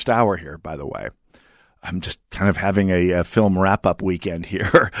in the next hour here, by the way. I'm just kind of having a film wrap-up weekend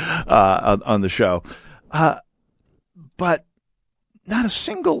here on the show. But not a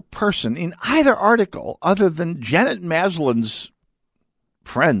single person in either article, other than Janet Maslin's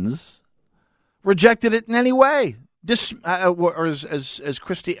friends, rejected it in any way. Or as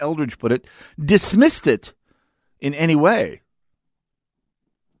Christy Eldridge put it, dismissed it in any way.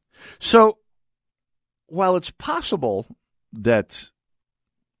 So, while it's possible that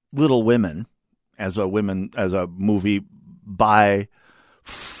Little Women, as a movie by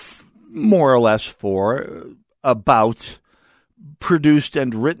more or less for, about, produced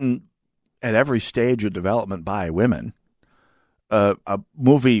and written at every stage of development by women, a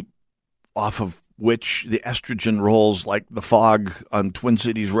movie off of which the estrogen rolls like the fog on Twin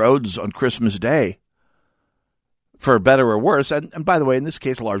Cities roads on Christmas Day, for better or worse, and by the way, in this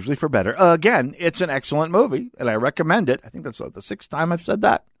case, largely for better. Again, it's an excellent movie, and I recommend it. I think that's the 6th time I've said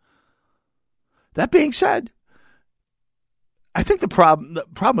that. That being said, I think the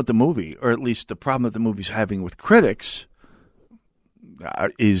problem with the movie, or at least the problem that the movie's having with critics,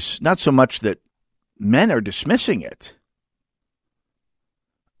 is not so much that men are dismissing it,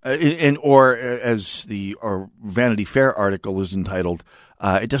 or as the Vanity Fair article is entitled,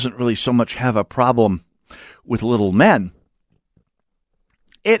 it doesn't really so much have a problem with little men.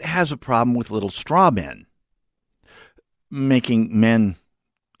 It has a problem with little straw men, making men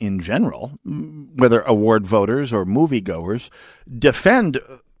in general, whether award voters or moviegoers, defend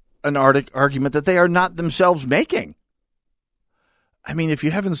an argument that they are not themselves making. I mean, if you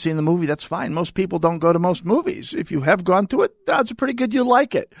haven't seen the movie, that's fine. Most people don't go to most movies. If you have gone to it, odds are pretty good you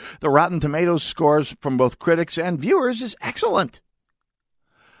like it. The Rotten Tomatoes scores from both critics and viewers is excellent.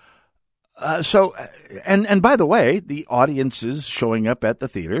 And by the way, the audiences showing up at the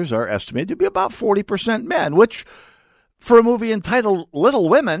theaters are estimated to be about 40% men, which, for a movie entitled Little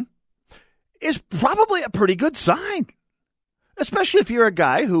Women, is probably a pretty good sign. Especially if you're a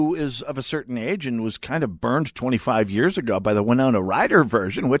guy who is of a certain age and was kind of burned 25 years ago by the Winona Ryder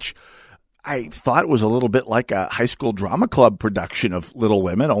version, which I thought was a little bit like a high school drama club production of Little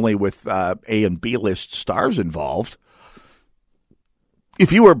Women, only with A and B list stars involved.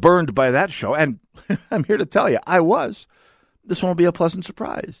 If you were burned by that show, and I'm here to tell you, I was, this won't be a pleasant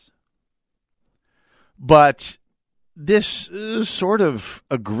surprise. But this is sort of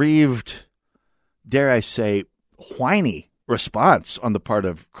aggrieved, dare I say, whiny response on the part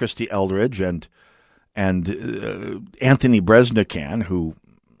of Christy Eldridge and Anthony Breznican, who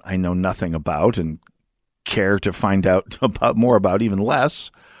I know nothing about and care to find out more about even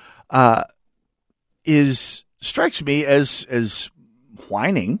less, strikes me as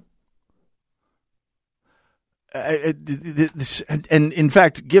whining. And in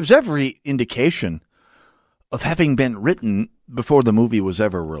fact, gives every indication of having been written before the movie was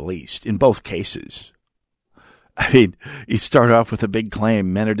ever released, in both cases. I mean, you start off with a big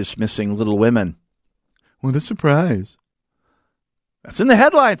claim, men are dismissing Little Women. What a surprise. That's in the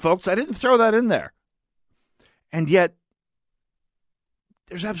headline, folks. I didn't throw that in there. And yet,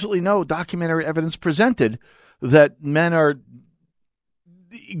 there's absolutely no documentary evidence presented that men are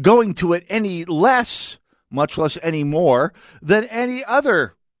going to it any less, much less any more, than any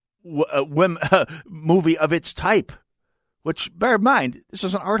other movie of its type. Which, bear in mind, this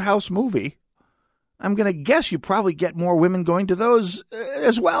is an art house movie. I'm going to guess you probably get more women going to those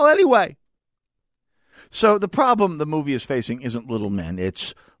as well anyway. So the problem the movie is facing isn't little men,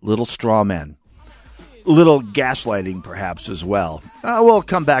 it's little straw men. Little gaslighting, perhaps, as well. We'll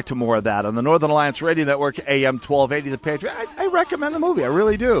come back to more of that on the Northern Alliance Radio Network, AM 1280, The Patriot. I recommend the movie. I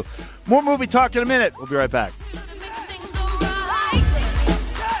really do. More movie talk in a minute. We'll be right back.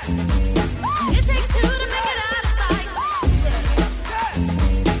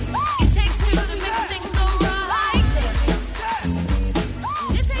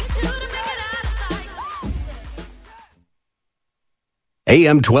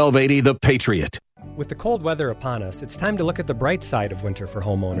 AM 1280, The Patriot. With the cold weather upon us, it's time to look at the bright side of winter for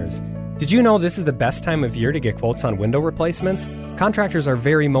homeowners. Did you know this is the best time of year to get quotes on window replacements? Contractors are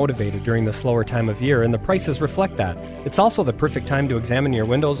very motivated during the slower time of year, and the prices reflect that. It's also the perfect time to examine your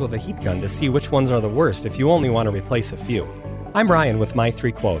windows with a heat gun to see which ones are the worst if you only want to replace a few. I'm Ryan with My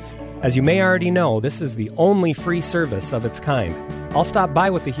 3 Quotes. As you may already know, this is the only free service of its kind. I'll stop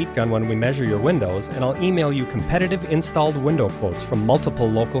by with the heat gun when we measure your windows, and I'll email you competitive installed window quotes from multiple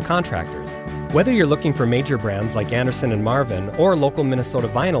local contractors. Whether you're looking for major brands like Anderson and Marvin or local Minnesota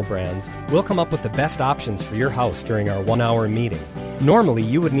vinyl brands, we'll come up with the best options for your house during our 1-hour meeting. Normally,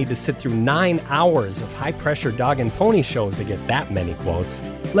 you would need to sit through 9 hours of high-pressure dog and pony shows to get that many quotes.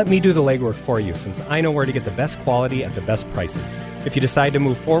 Let me do the legwork for you, since I know where to get the best quality at the best prices. If you decide to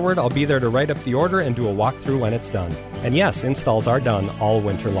move forward, I'll be there to write up the order and do a walkthrough when it's done. And yes, installs are done all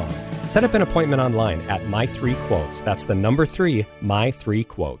winter long. Set up an appointment online at My 3 Quotes. That's the number 3, My 3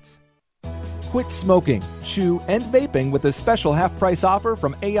 Quotes. Quit smoking, chew, and vaping with a special half-price offer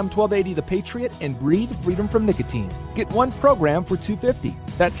from AM 1280 The Patriot and breathe freedom from nicotine. Get one program for $250.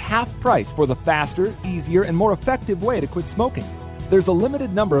 That's half price for the faster, easier, and more effective way to quit smoking. There's a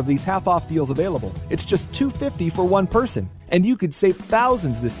limited number of these half-off deals available. It's just $250 for one person, and you could save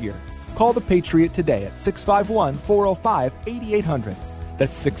thousands this year. Call The Patriot today at 651-405-8800.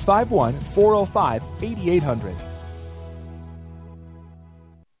 That's 651-405-8800.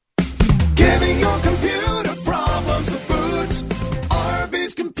 Giving your computer problems a boot.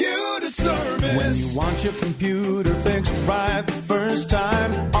 Arby's Computer Service. When you want your computer fixed right the first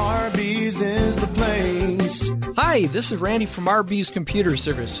time, Arby's is the place. Hi, this is Randy from RB's Computer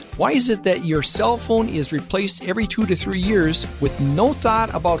Service. Why is it that your cell phone is replaced every 2 to 3 years with no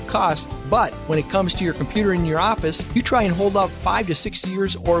thought about cost, but when it comes to your computer in your office, you try and hold out 5 to 6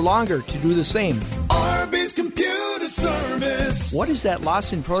 years or longer to do the same? RB's Computer Service. What is that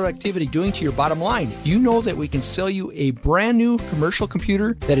loss in productivity doing to your bottom line? Do you know that we can sell you a brand new commercial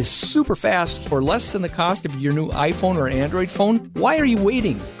computer that is super fast for less than the cost of your new iPhone or Android phone? Why are you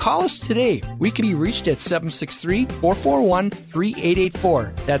waiting? Call us today. We can be reached at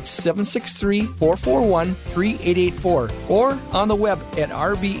 763-441-3884. That's 763-441-3884. Or on the web at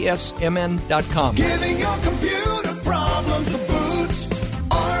rbsmn.com. Giving your computer problems the boot.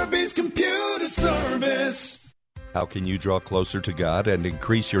 Arby's Computer Service. How can you draw closer to God and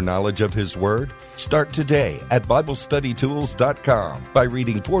increase your knowledge of His Word? Start today at BibleStudyTools.com. By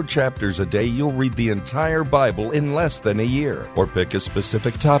reading 4 chapters a day, you'll read the entire Bible in less than a year. Or pick a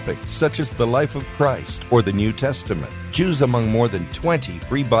specific topic, such as the life of Christ or the New Testament. Choose among more than 20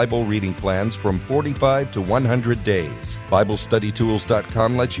 free Bible reading plans from 45 to 100 days.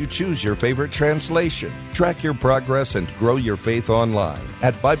 BibleStudyTools.com lets you choose your favorite translation. Track your progress and grow your faith online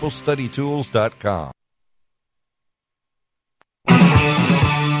at BibleStudyTools.com.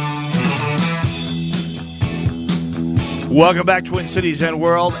 Welcome back, Twin Cities and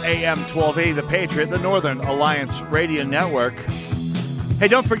World, AM 1280, The Patriot, the Northern Alliance Radio Network. Hey,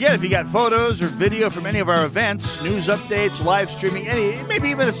 don't forget, if you got photos or video from any of our events, news updates, live streaming, maybe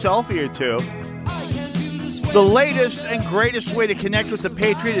even a selfie or two, the latest and greatest way to connect with The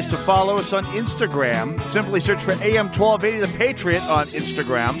Patriot is to follow us on Instagram. Simply search for AM 1280, The Patriot on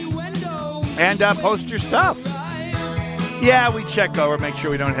Instagram, and post your stuff. Yeah, we check over, make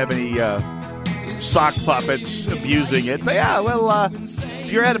sure we don't have any sock puppets abusing it. But yeah, well, if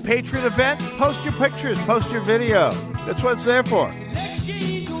If you're at a Patriot event, post your pictures, post your video. That's what it's there for.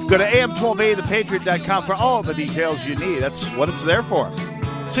 Go to am1280thepatriot.com for all the details you need. That's what it's there for.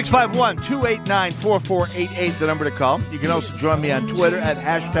 651-289-4488, the number to call. You can also join me on Twitter at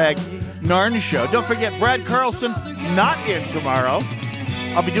 #NarnShow. Show. Don't forget, Brad Carlson not in tomorrow.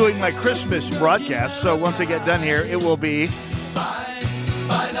 I'll be doing my Christmas broadcast, so once I get done here, it will be...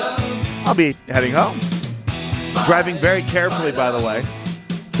 I'll be heading home. Driving very carefully, by the way.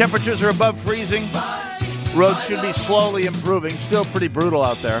 Temperatures are above freezing. Roads should be slowly improving. Still pretty brutal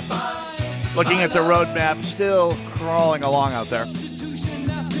out there. Looking at the road map, still crawling along out there.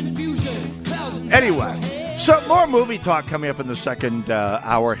 Anyway, so more movie talk coming up in the second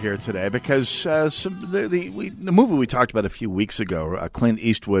hour here today, because the movie we talked about a few weeks ago, Clint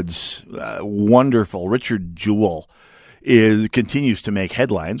Eastwood's wonderful Richard Jewell, continues to make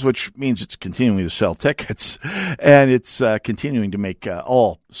headlines, which means it's continuing to sell tickets, and it's continuing to make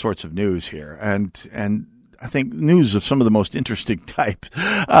all sorts of news here, and I think news of some of the most interesting type.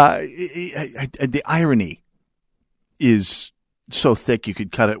 The irony is so thick you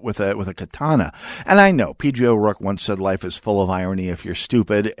could cut it with a katana. And I know P.J. O'Rourke once said life is full of irony if you're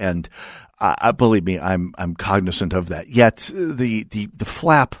stupid, and believe me, I'm cognizant of that. Yet the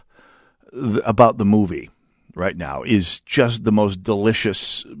flap about the movie right now is just the most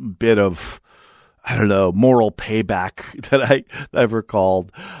delicious bit of, I don't know, moral payback that I've ever called.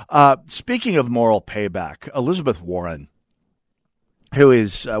 Speaking of moral payback, Elizabeth Warren, who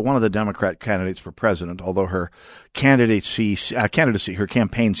is one of the Democrat candidates for president, although her candidacy, her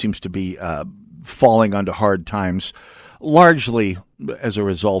campaign seems to be falling onto hard times, largely as a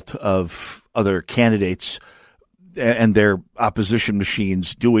result of other candidates and their opposition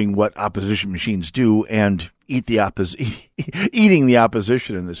machines doing what opposition machines do and eating the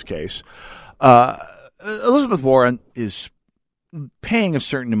opposition in this case. Elizabeth Warren is paying a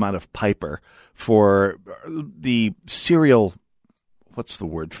certain amount of piper for the serial,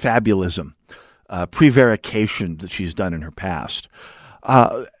 fabulism, prevarication that she's done in her past.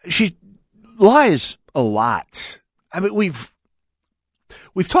 She lies a lot. I mean, we've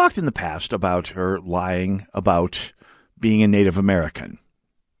talked in the past about her lying about being a Native American.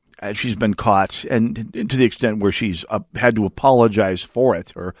 She's been caught, and to the extent where she's had to apologize for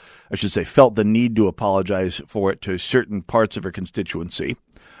it, or I should say felt the need to apologize for it to certain parts of her constituency.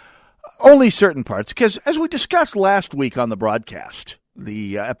 Only certain parts, because as we discussed last week on the broadcast,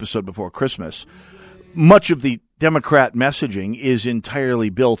 the episode before Christmas, much of the Democrat messaging is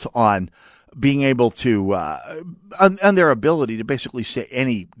entirely built on being able to, on their ability to basically say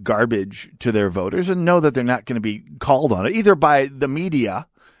any garbage to their voters and know that they're not going to be called on it, either by the media,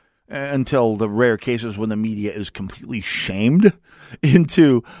 until the rare cases when the media is completely shamed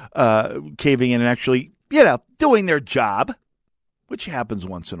into caving in and actually, doing their job, which happens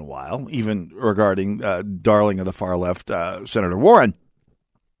once in a while, even regarding darling of the far left, Senator Warren.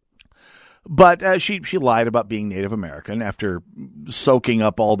 But she lied about being Native American after soaking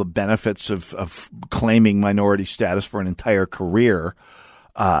up all the benefits of claiming minority status for an entire career.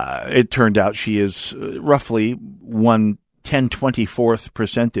 It turned out she is roughly 10/24th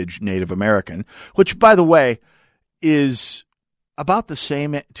percentage Native American, which, by the way, is about the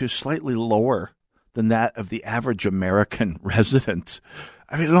same to slightly lower than that of the average American resident.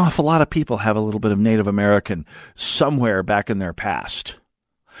 I mean, an awful lot of people have a little bit of Native American somewhere back in their past.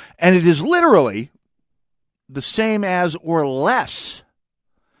 And it is literally the same as or less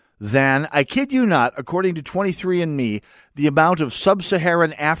than, I kid you not, according to 23andMe, the amount of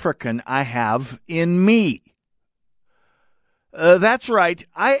sub-Saharan African I have in me. That's right.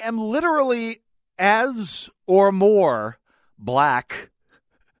 I am literally as or more black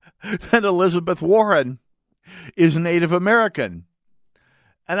than Elizabeth Warren is Native American.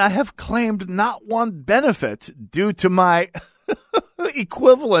 And I have claimed not one benefit due to my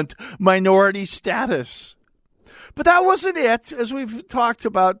equivalent minority status. But that wasn't it, as we've talked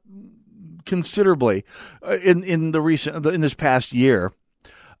about considerably in this past year.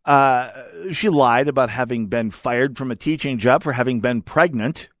 She lied about having been fired from a teaching job for having been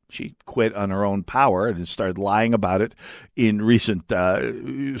pregnant. She quit on her own power and started lying about it in recent,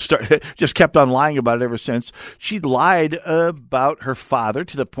 just kept on lying about it ever since. She lied about her father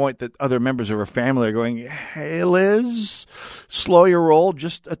to the point that other members of her family are going, "Hey, Liz, slow your roll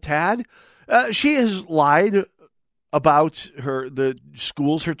just a tad." She has lied about the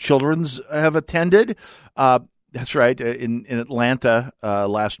schools her children have attended. That's right. In Atlanta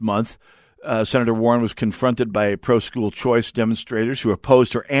last month, Senator Warren was confronted by pro-school choice demonstrators who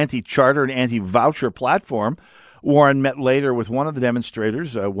opposed her anti-charter and anti-voucher platform Warren met later with one of the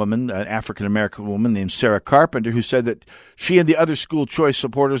demonstrators, a woman, an African-American woman named Sarah Carpenter, who said that she and the other school choice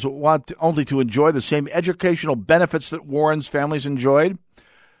supporters want only to enjoy the same educational benefits that Warren's families enjoyed.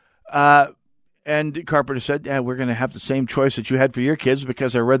 And Carpenter said, yeah, we're going to have the same choice that you had for your kids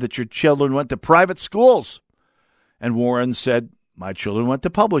because I read that your children went to private schools. And Warren said, my children went to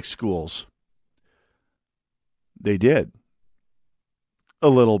public schools. They did. A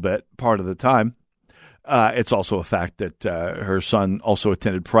little bit, part of the time. It's also a fact that her son also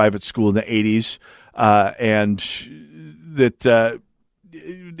attended private school in the 80s, and that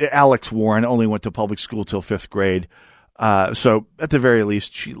Alex Warren only went to public school till 5th grade. So at the very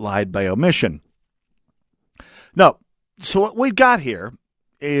least, she lied by omission. No, so what we've got here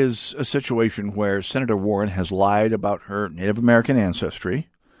is a situation where Senator Warren has lied about her Native American ancestry,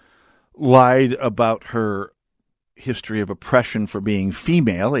 lied about her history of oppression for being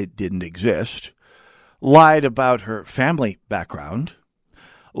female, it didn't exist, lied about her family background,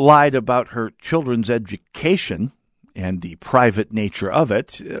 lied about her children's education and the private nature of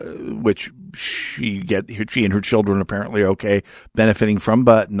it, which she and her children apparently are okay benefiting from,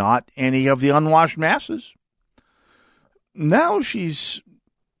 but not any of the unwashed masses. Now she's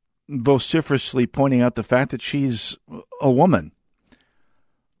vociferously pointing out the fact that she's a woman.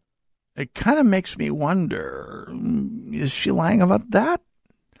 It kind of makes me wonder, is she lying about that?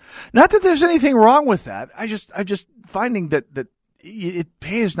 Not that there's anything wrong with that. I'm just finding that it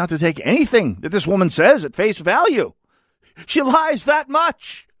pays not to take anything that this woman says at face value. She lies that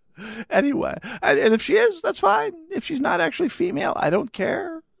much. Anyway, and if she is, that's fine. If she's not actually female, I don't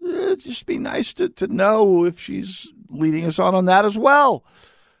care. It'd just be nice to know if she's leading us on that as well.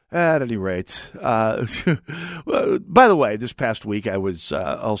 At any rate, by the way, this past week I was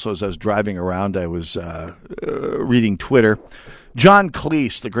also, as I was driving around, I was reading Twitter. John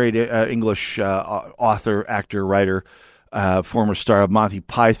Cleese, the great English author, actor, writer, former star of Monty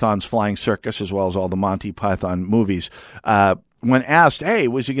Python's Flying Circus, as well as all the Monty Python movies, when asked, hey,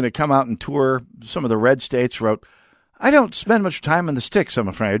 was he going to come out and tour some of the red states, wrote, I don't spend much time in the sticks, I'm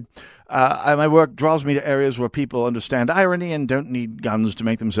afraid. My work draws me to areas where people understand irony and don't need guns to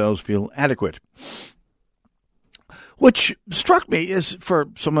make themselves feel adequate. Which struck me is, for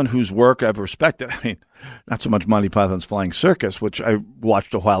someone whose work I've respected, I mean, not so much Monty Python's Flying Circus, which I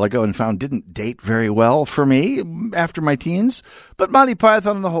watched a while ago and found didn't date very well for me after my teens, but Monty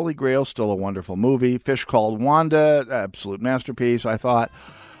Python and the Holy Grail, still a wonderful movie. Fish Called Wanda, absolute masterpiece, I thought.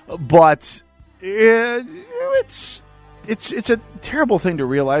 But it's a terrible thing to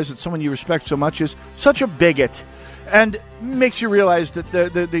realize that someone you respect so much is such a bigot, and makes you realize that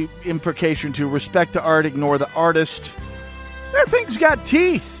the imprecation to respect the art, ignore the artist, that thing's got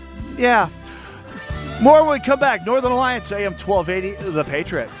teeth. Yeah. More when we come back. Northern Alliance, AM 1280, The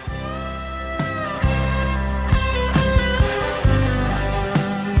Patriot.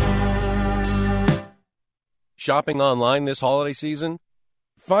 Shopping online this holiday season?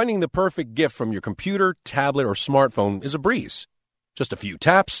 Finding the perfect gift from your computer, tablet, or smartphone is a breeze. Just a few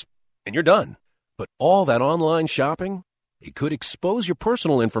taps, and you're done. But all that online shopping, it could expose your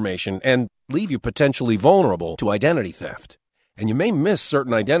personal information and leave you potentially vulnerable to identity theft. And you may miss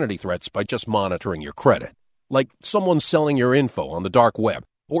certain identity threats by just monitoring your credit, like someone selling your info on the dark web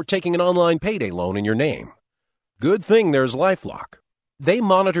or taking an online payday loan in your name. Good thing there's LifeLock. They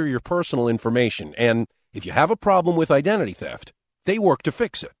monitor your personal information, and if you have a problem with identity theft, they work to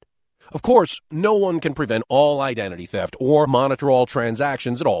fix it. Of course, no one can prevent all identity theft or monitor all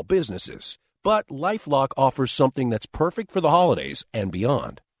transactions at all businesses. But LifeLock offers something that's perfect for the holidays and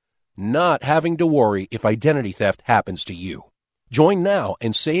beyond. Not having to worry if identity theft happens to you. Join now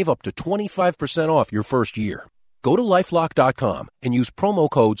and save up to 25% off your first year. Go to LifeLock.com and use promo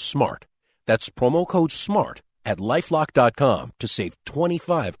code SMART. That's promo code SMART at LifeLock.com to save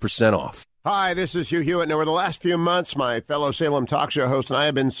 25% off. Hi, this is Hugh Hewitt, and over the last few months, my fellow Salem talk show host and I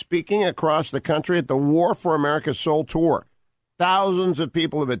have been speaking across the country at the War for America's Soul Tour. Thousands of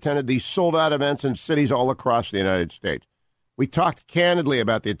people have attended these sold-out events in cities all across the United States. We talked candidly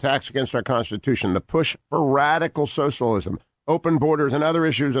about the attacks against our Constitution, the push for radical socialism, open borders, and other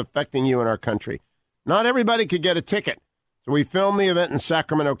issues affecting you and our country. Not everybody could get a ticket, so we filmed the event in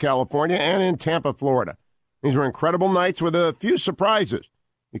Sacramento, California, and in Tampa, Florida. These were incredible nights with a few surprises.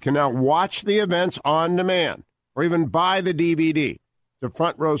 You can now watch the events on demand, or even buy the DVD. The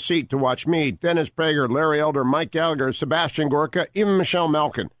front row seat to watch me, Dennis Prager, Larry Elder, Mike Gallagher, Sebastian Gorka, even Michelle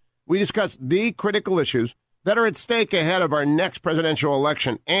Malkin. We discuss the critical issues that are at stake ahead of our next presidential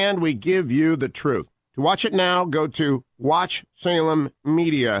election, and we give you the truth. To watch it now, go to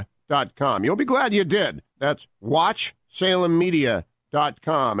WatchSalemMedia.com. You'll be glad you did. That's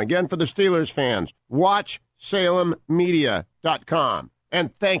WatchSalemMedia.com. Again, for the Steelers fans, WatchSalemMedia.com. salemmedia.com.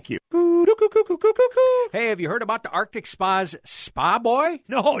 And thank you. Hey, have you heard about the Arctic Spa's Spa Boy?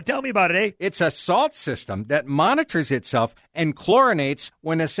 No, tell me about it, eh? It's a salt system that monitors itself and chlorinates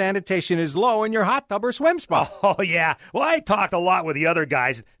when the sanitation is low in your hot tub or swim spa. Oh, yeah. Well, I talked a lot with the other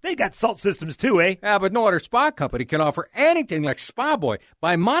guys. They got salt systems too, eh? Yeah, but no other spa company can offer anything like Spa Boy.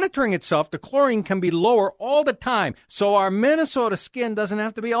 By monitoring itself, the chlorine can be lower all the time, so our Minnesota skin doesn't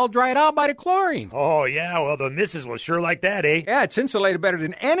have to be all dried out by the chlorine. Oh, yeah. Well, the missus will sure like that, eh? Yeah, it's insulated better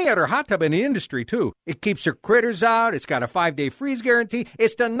than any other hot tub in the industry, too. It keeps your critters out. It's got a 5-day freeze guarantee.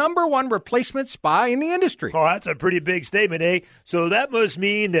 It's the #1 replacement spa in the industry. Oh, that's a pretty big statement, eh? So that must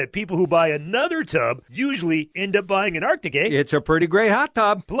mean that people who buy another tub usually end up buying an Arctic, eh? It's a pretty great hot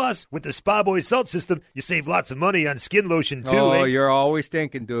tub. Plus, with the Spa Boy salt system, you save lots of money on skin lotion, too, Oh, eh? you're always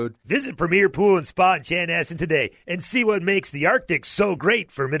thinking, dude. Visit Premier Pool and Spa in Chanhassen today and see what makes the Arctic so great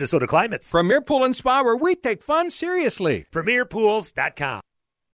for Minnesota climates. Premier Pool and Spa, where we take fun seriously. PremierPools.com.